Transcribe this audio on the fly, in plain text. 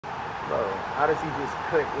Bro, how does he just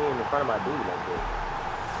cut in front of my dude like that?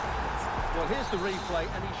 Well, here's the replay,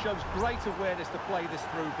 and he shows great awareness to play this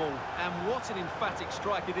through ball. And what an emphatic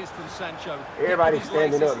strike it is from Sancho. Everybody's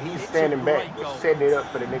standing up. He's standing back, setting it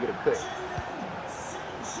up for the nigga to cut.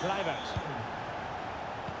 Kluivert.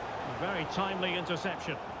 A very timely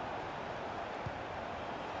interception.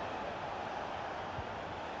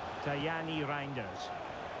 Tajani Reinders.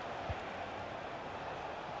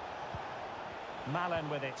 Malen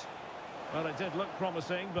with it. Well, it did look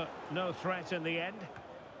promising, but no threat in the end.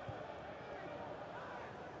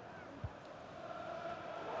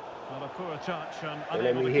 Well, a poor touch and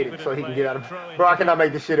let me hit it so he can get out of... Bro, I cannot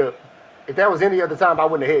make this shit up. If that was any other time, I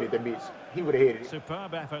wouldn't have hit it, that bitch. He would have hit it.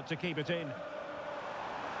 Superb effort to keep it in.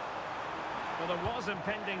 Well, there was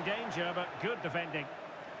impending danger, but good defending.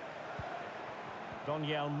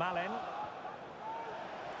 Donyell Malen.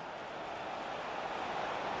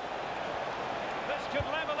 This could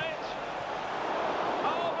level it.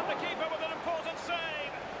 Oh, but the keeper with an important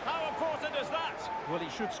save. How important is that? Well, he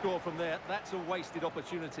should score from there. That's a wasted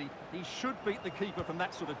opportunity. He should beat the keeper from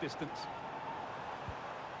that sort of distance.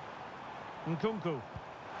 Nkunku.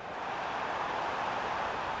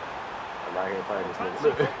 I'm right here in front of this nigga.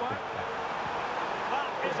 Look. That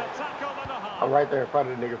is a tackle and a half. I'm right there in front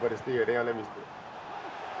of the nigga for the steal. They don't let me steal.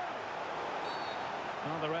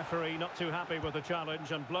 Well, the referee not too happy with the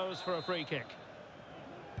challenge and blows for a free kick.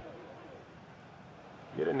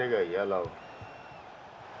 Get a nigga a yellow.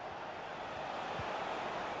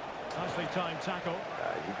 Nicely timed tackle.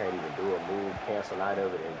 You can't even do a move, cancel out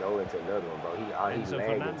of it, and go into another one, bro. He's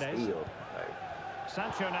lagging still. Like.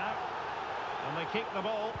 Sancho now. And they keep the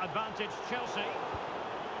ball. Advantage Chelsea.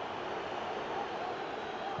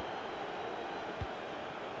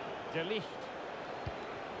 De Ligt.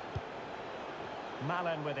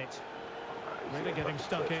 Malen with it. Really getting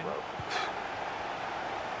stuck in. Bro.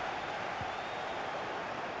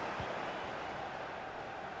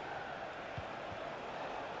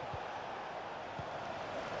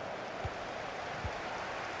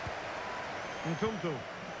 Nkunku.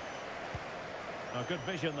 A good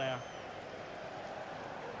vision there.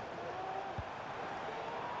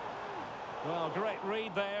 Well, great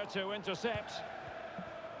read there to intercept.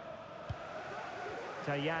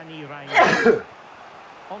 Tajani Reinders.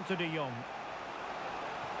 Onto De Jong.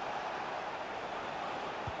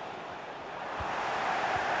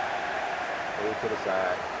 Move to the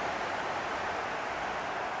side.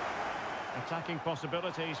 Attacking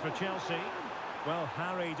possibilities for Chelsea. Well,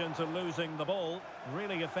 harried into losing the ball.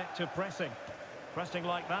 Really effective pressing. Pressing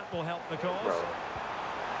like that will help the cause. Bro.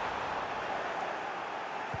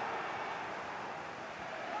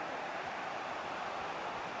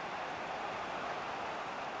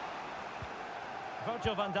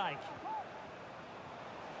 Virgil van Dijk.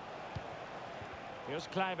 Here's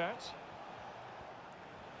Kluivert.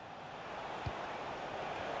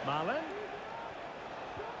 Malen.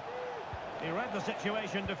 He read the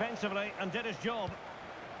situation defensively and did his job.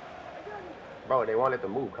 Bro, they won't let the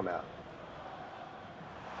move come out.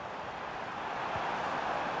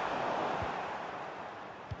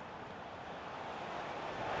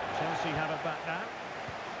 Chelsea have it back now.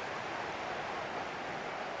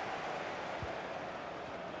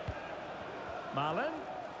 Malen.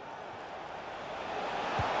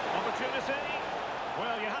 Opportunity.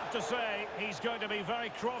 Well, you have to say, he's going to be very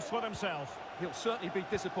cross with himself. He'll certainly be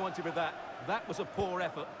disappointed with that. That was a poor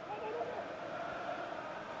effort.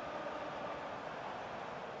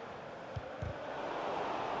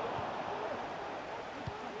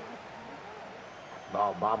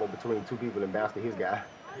 Ball bobble between two people and bounce to his guy.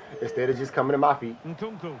 Instead of just coming to my feet.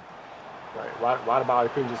 Nkunku. Right, why the ball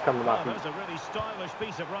couldn't just come to my feet? That's a really stylish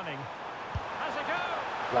piece of running. Has a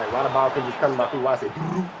go. Like, why the ball couldn't just come to my feet? Why I said,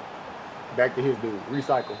 back to his dude.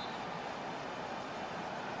 Recycle.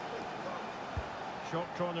 Short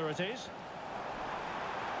corner it is.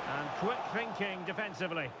 And quick thinking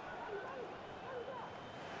defensively.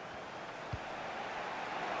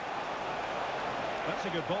 That's a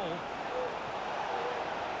good ball.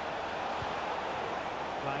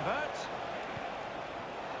 Kluivert.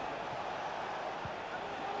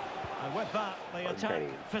 And with that, the attack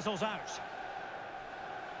fizzles out.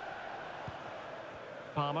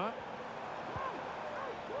 Palmer.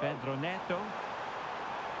 Pedro Neto.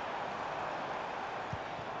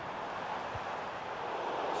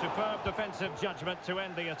 Superb defensive judgment to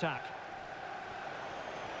end the attack.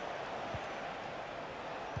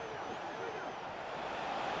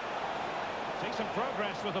 Takes some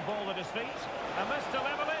progress with the ball at his feet. And this to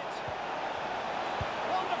level it.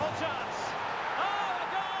 Wonderful chance. Oh, a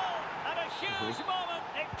goal! And a huge moment.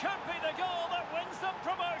 It could be the goal that wins some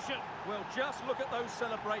promotion. Well, just look at those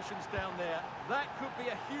celebrations down there. That could be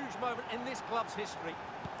a huge moment in this club's history.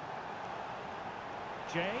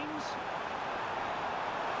 James.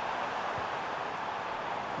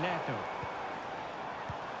 Neto.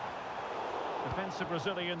 Defensive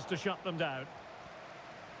Brazilians to shut them down.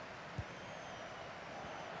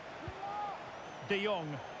 De Jong.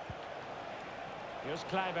 Here's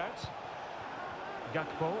Kluivert.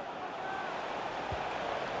 Gakpo.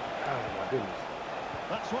 Oh my goodness.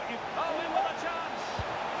 That's what you... Oh, in with a chance!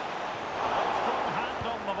 Strong hand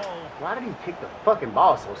on the ball. Why did he kick the fucking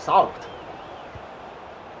ball so soft?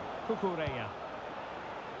 Cucurella.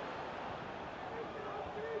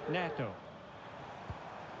 Neto.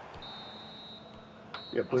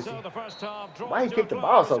 Yeah, pussy. So the first half draws Why he to kicked a the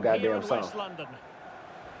ball so close here goddamn in West soft? London.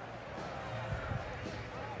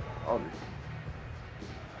 Oh.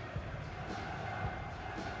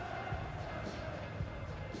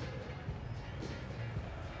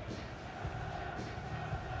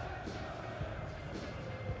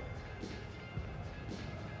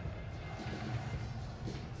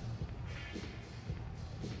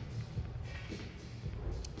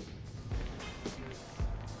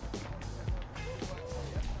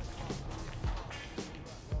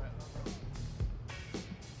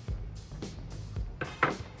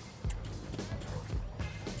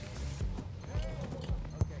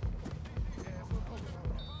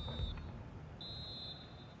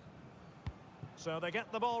 So they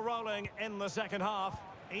get the ball rolling in the second half.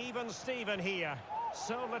 Even Steven here.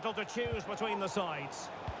 So little to choose between the sides.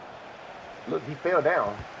 Look, he fell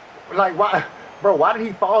down. Like, why? Bro, why did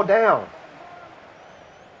he fall down?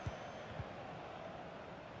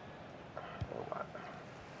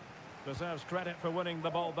 Deserves credit for winning the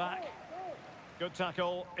ball back. Good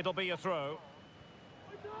tackle. It'll be a throw.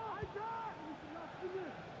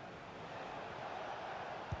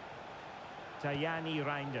 Tajani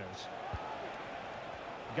Reinders.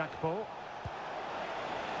 Gakpo. Bro,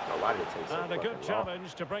 why did it take so And a good long?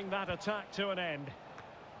 challenge to bring that attack to an end.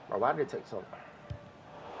 Bro, why did it take so long?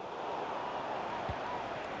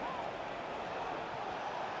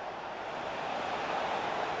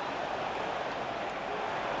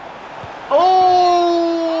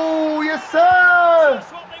 Oh, yes, sir. That's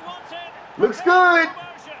what they wanted. Looks good.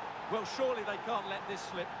 Well, surely they can't let this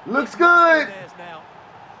slip. Looks It must be good. theirs now.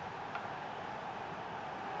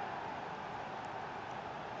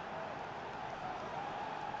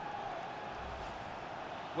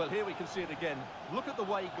 Well, here we can see it again. Look at the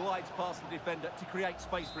way he glides past the defender to create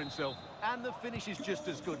space for himself. And the finish is just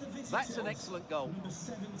as good. That's an excellent goal. Number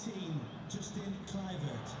 17, Justin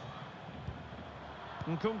Kluivert.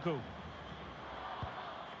 Nkunku.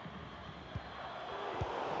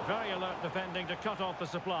 Very alert defending to cut off the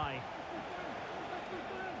supply.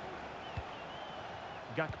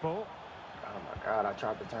 Gakpo. Oh my God, I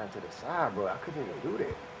tried to turn to the side, bro. I couldn't even do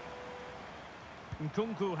that.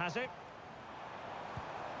 Nkunku has it.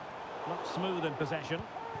 Not smooth in possession.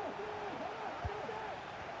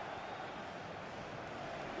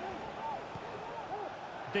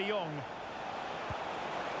 De Jong.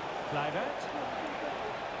 Kluivert.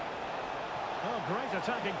 Oh, great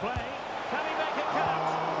attacking play. Can he make it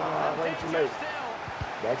count? Way too late. Still.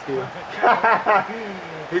 Back steal.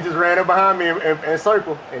 He just ran up behind me and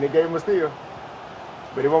circled, and it gave him a steal.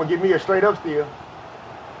 But it won't give me a straight up steal.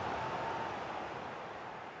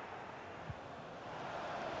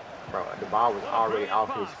 Bro, the ball was already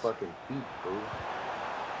off his fucking feet,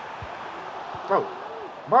 bro.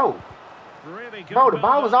 Bro, Really good the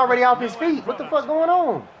ball was build-up, already off his no end feet. What the product. fuck going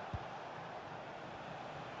on?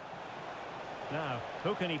 Now,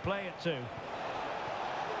 who can he play it to? And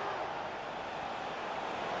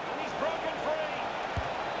he's broken free.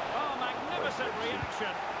 Oh, magnificent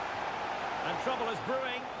reaction. And trouble is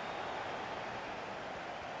brewing.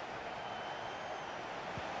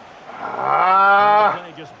 Ah! The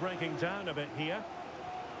play just breaking down a bit here.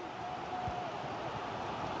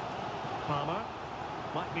 Palmer.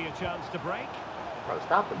 Might be a chance to break. Bro,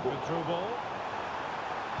 stop the ball. Good through ball.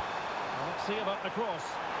 Well, let's see about the cross.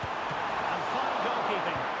 And fine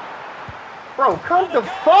goalkeeping. Bro, come the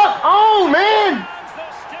fuck on, man! And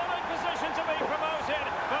they're still in position to be promoted,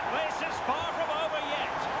 but this is far from over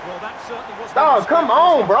yet. Well, that certainly was... Dog, come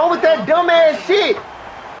on, bro, with that dumbass shit.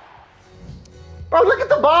 Bro, look at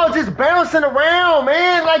the ball just bouncing around,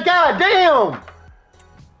 man. Like, goddamn.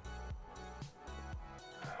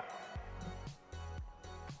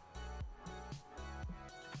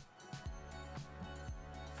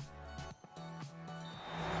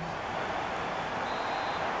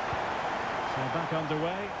 So back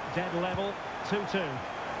underway, dead level, 2-2.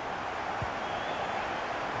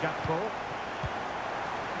 Gakpo.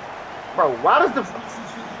 Bro, why does the... De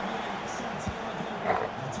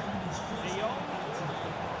Jong.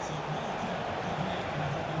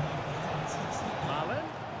 Malen.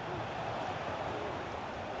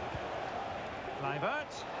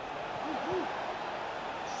 Kluivert.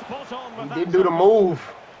 Spot on with He that. didn't do the move.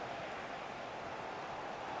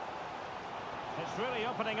 It's really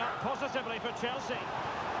opening up positively for Chelsea.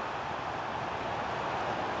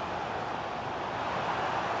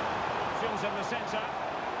 Options in the centre.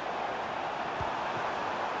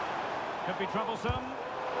 Could be troublesome.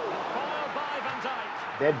 Foiled by Van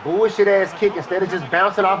Dijk. That bullshit ass kick, instead of just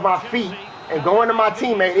bouncing off my feet and going to my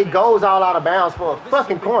teammate, it goes all out of bounds for a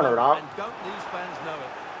fucking corner, dog. And don't these fans know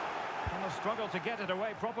it? And they'll struggle to get it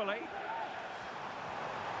away properly.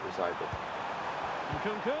 Recycle.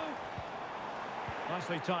 Nkunku.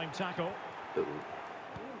 Nicely timed tackle. Dude.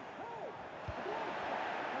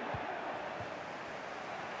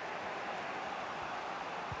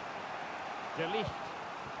 De Ligt.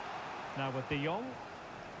 Now with De Jong.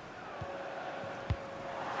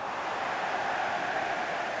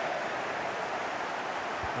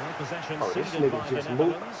 Well, possession Oh, this ceded nigga by the just moved.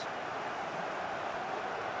 Netherlands.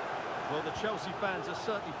 Well, the Chelsea fans are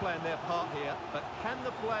certainly playing their part here, but can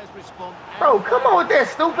the players respond? Bro, come on with that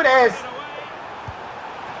stupid ass... Get away.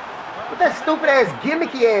 With that stupid ass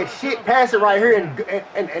gimmicky ass shit, pass it right here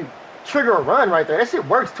and trigger a run right there. That shit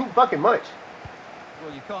works too fucking much.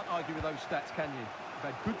 Well, you can't argue with those stats, can you?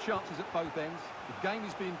 You've had good chances at both ends. The game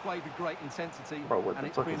is being played with great intensity, Bro, what and the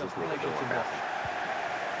it's fuck been is a this nigga pleasure doing, to man? watch.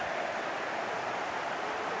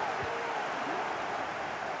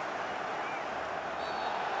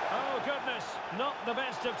 Oh, goodness. Not the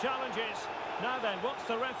best of challenges. Now then, what's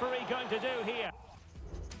the referee going to do here?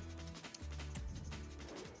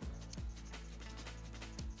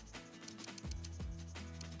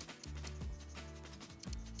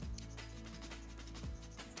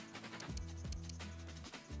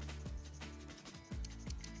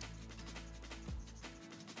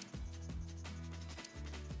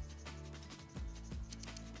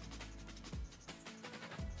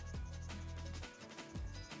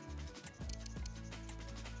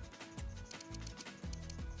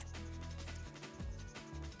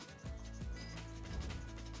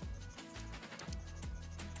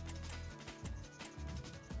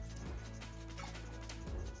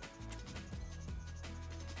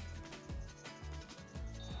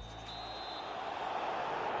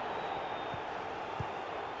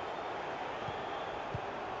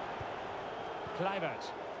 Kluivert.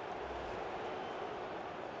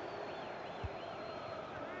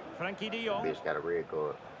 Frankie de Jong. Bitch got a red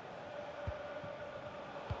card.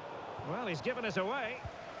 Well, he's given us away.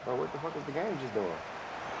 Bro, what the fuck is the game just doing?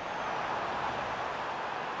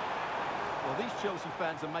 Well, these Chelsea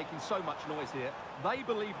fans are making so much noise here. They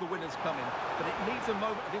believe the winner's coming, but it needs a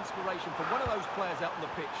moment of inspiration from one of those players out on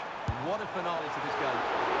the pitch. What a finale to this game.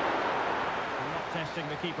 Not testing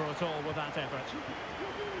the keeper at all with that effort.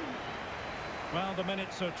 Well, the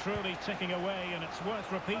minutes are truly ticking away, and it's worth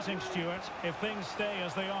repeating, Stuart. If things stay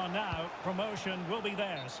as they are now, promotion will be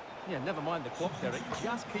theirs. Yeah, never mind the clock, Derek.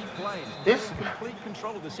 Just keep playing. This- They're in complete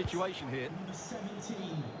control of the situation here. Number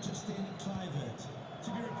 17, Justin Kluivert.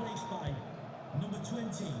 To be replaced by number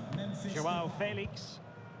 20, Memphis. Joao Felix.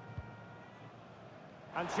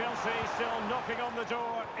 And Chelsea still knocking on the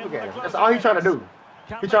door. Look at him. That's all he's trying to do.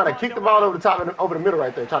 He's trying to kick the ball over the top and over the middle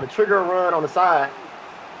right there. Trying to trigger a run on the side.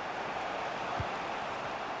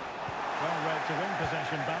 Well read to win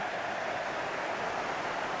possession back.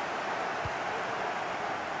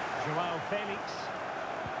 Joao Felix.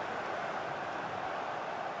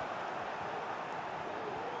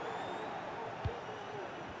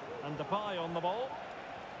 And Depay on the ball.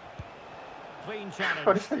 Clean Bro,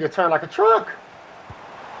 challenge. this nigga turned like a truck.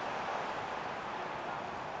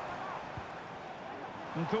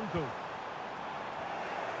 Nkunku.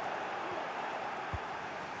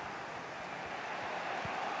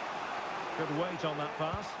 Good weight on that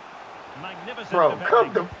pass. Magnificent Bro, come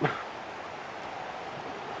defending. to...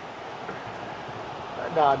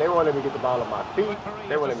 Nah, they won't let me get the ball on my feet. Referee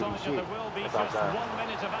They won't let me do decided shit. there will be That's just outside. 1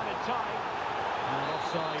 minute of added time. And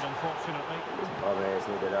offside, unfortunately. Oh man, it's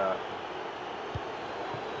needed out.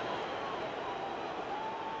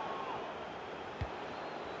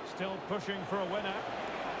 Still pushing for a winner.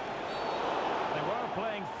 They were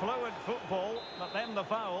playing fluid football, but then the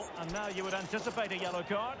foul, and now you would anticipate a yellow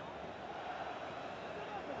card.